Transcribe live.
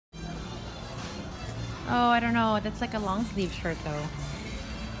Oh, I don't know. That's like a long sleeve shirt though.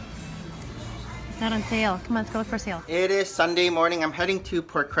 It's not on sale. Come on, let's go look for sale. It is Sunday morning. I'm heading to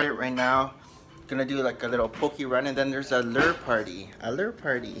Port Credit right now. Gonna do like a little pokey run, and then there's a lure party. A lure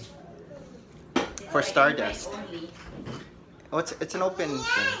party for Stardust. Oh, it's an open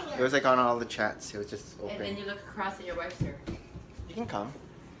thing. It was like on all the chats. It was just open. And then you look across at your wife's here. You can come.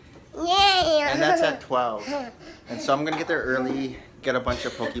 Yeah. And that's at 12. And so I'm gonna get there early, get a bunch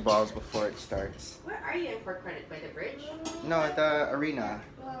of Pokeballs before it starts. Where are you in Port Credit? By the bridge? No, at the arena.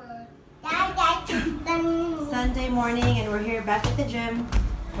 Sunday morning, and we're here back at the gym,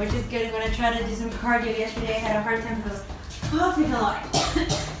 which is good. I'm gonna try to do some cardio. Yesterday I had a hard time because I was coughing a lot.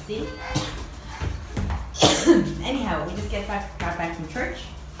 See? Anyhow, we just got back from church.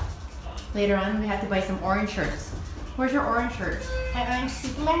 Later on, we have to buy some orange shirts. Where's your orange shirt? An orange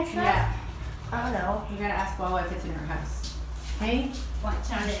Superman shirt? Yeah. I don't know. We gotta ask Wawa if it's in her house. Hey?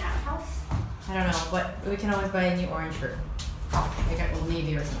 What's on the house? I don't know, but we can always buy a new orange shirt. Like at Old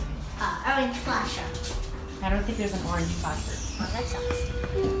Navy or something. Orange flasher. I don't think there's an orange flash shirt. Oh, that sucks.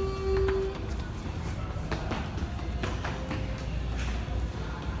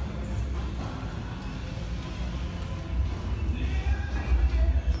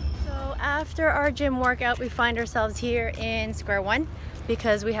 After our gym workout, we find ourselves here in Square One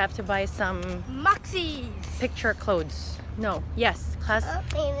because we have to buy some Moxies. picture clothes. Class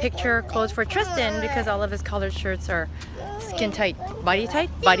picture clothes for Tristan because all of his collared shirts are skin tight, body fit.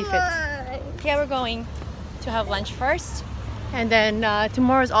 Yeah, we're going to have lunch first, and then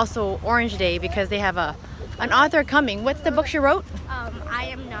tomorrow is also Orange Day because they have an author coming. What's the book she wrote? I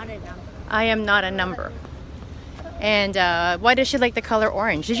Am Not a Number. I Am Not a Number. And why does she like the color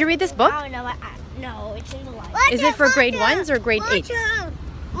orange? Did you read this book? I don't know. No, it's in the light. Is it for grade 1s or grade 8s?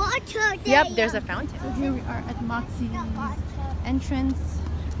 Water. Yep, there's a fountain. So here we are at Moxie's entrance,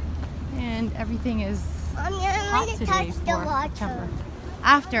 and everything is hot today for September.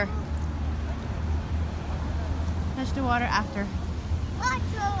 After. Touch the water after.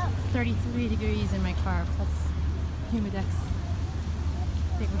 It's 33 degrees in my car, plus humidex.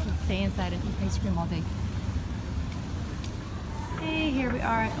 I think we should stay inside and eat ice cream all day. Hey, here we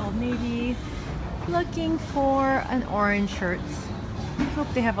are at Old Navy looking for an orange shirt. I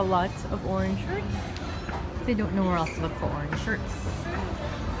hope they have a lot of orange shirts. They don't know where else to look for orange shirts.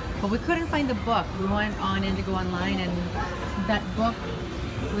 But we couldn't find the book. We went on Indigo Online, and that book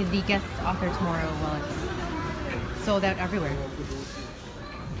with the guest author tomorrow, well, it's sold out everywhere.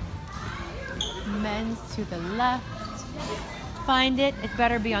 Men's to the left. Find it. It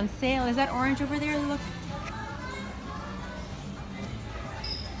better be on sale. Is that orange over there? Look.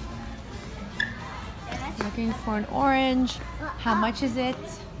 Looking for an orange. How much is it?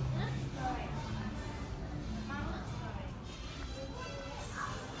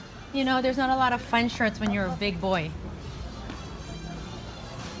 You know, there's not a lot of fun shirts when you're a big boy.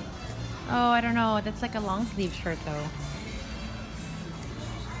 Oh, I don't know. That's like a long sleeve shirt though.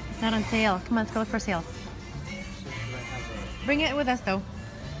 It's not on sale. Come on, let's go look for sales. Bring it with us though.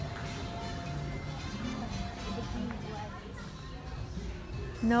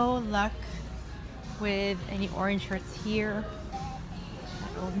 No luck with any orange shirts here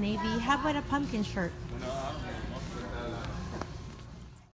at Old Navy. How about a pumpkin shirt?